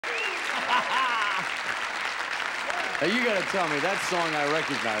Now, you got to tell me, that song I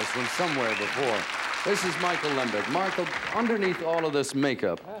recognized from somewhere before. This is Michael Lembeck. Michael, underneath all of this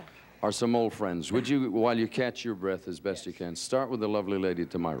makeup are some old friends. Would you, while you catch your breath as best you can, start with the lovely lady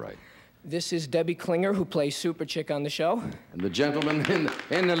to my right. This is Debbie Klinger, who plays Super Chick on the show. And the gentleman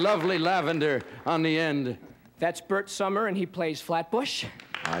in the lovely lavender on the end. That's Bert Summer, and he plays Flatbush.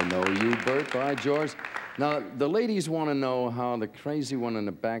 I know you, Bert. By George. Now, the ladies want to know how the crazy one in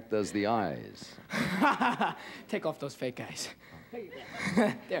the back does the eyes. Take off those fake eyes.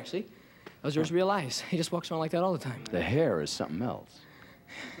 There, see? Those are his real eyes. He just walks around like that all the time. The hair is something else.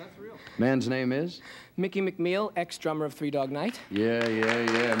 That's real. Man's name is? Mickey McNeil, ex-drummer of Three Dog Night. Yeah.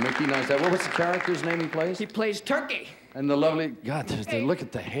 Mickey knows that. What was the character's name he plays? He plays Turkey. And the lovely... God, look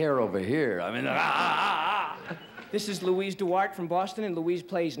at the hair over here. I mean... This is Louise Duarte from Boston, and Louise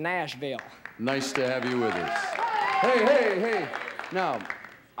plays Nashville. Nice to have you with us. Hey. Now,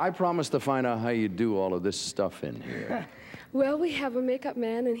 I promised to find out how you do all of this stuff in here. Well, we have a makeup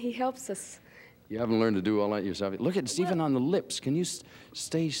man, and he helps us. You haven't learned to do all that yourself. Look, it's even on the lips. Can you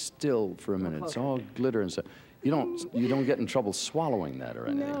stay still for a minute? It's all glitter and stuff. You don't get in trouble swallowing that or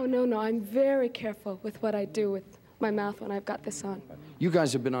anything. No. I'm very careful with what I do with my mouth when I've got this on. You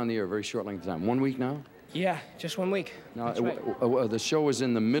guys have been on the air a very short length of time. 1 week now? Yeah, just 1 week. Now, That's right. The show is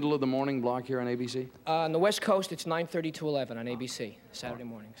in the middle of the morning block here on ABC? On the West Coast, it's 9:30 to 11 on ABC, Saturday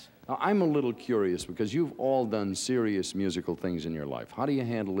mornings. Now, I'm a little curious because you've all done serious musical things in your life. How do you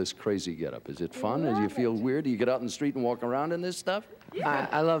handle this crazy getup? Is it fun? Do you feel weird? Do you get out in the street and walk around in this stuff? Yeah.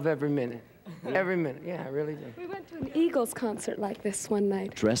 I love every minute. Every minute, yeah, I really do. We went to an Eagles concert like this one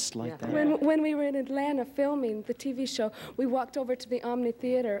night. Dressed like that? When we were in Atlanta filming the TV show, we walked over to the Omni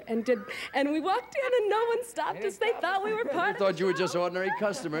Theater and we walked in and no one stopped us. They thought we were part of the show. They thought you were just ordinary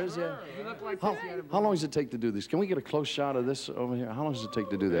customers, yeah. You look like how long does it take to do this? Can we get a close shot of this over here? How long does it take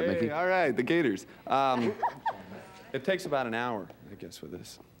to do that, Mickey? All right, the Gators. It takes about an hour, I guess, with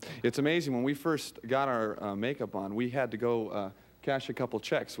this. It's amazing. When we first got our makeup on, we had to go cash a couple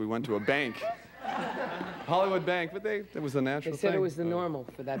checks. We went to a bank. Hollywood Bank, but it was the natural thing. They said it was the normal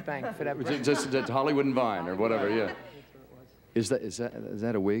for that bank, for that brand. Just Hollywood and Vine or whatever, yeah. Is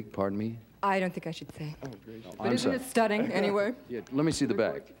that a wig, pardon me? I don't think I should say. Oh, great. But isn't it stunning anyway? Yeah, let me see the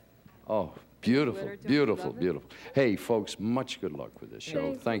back. Oh, beautiful. Hey, folks, much good luck with this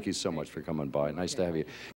show. Thank you so much for coming by. Nice to have you.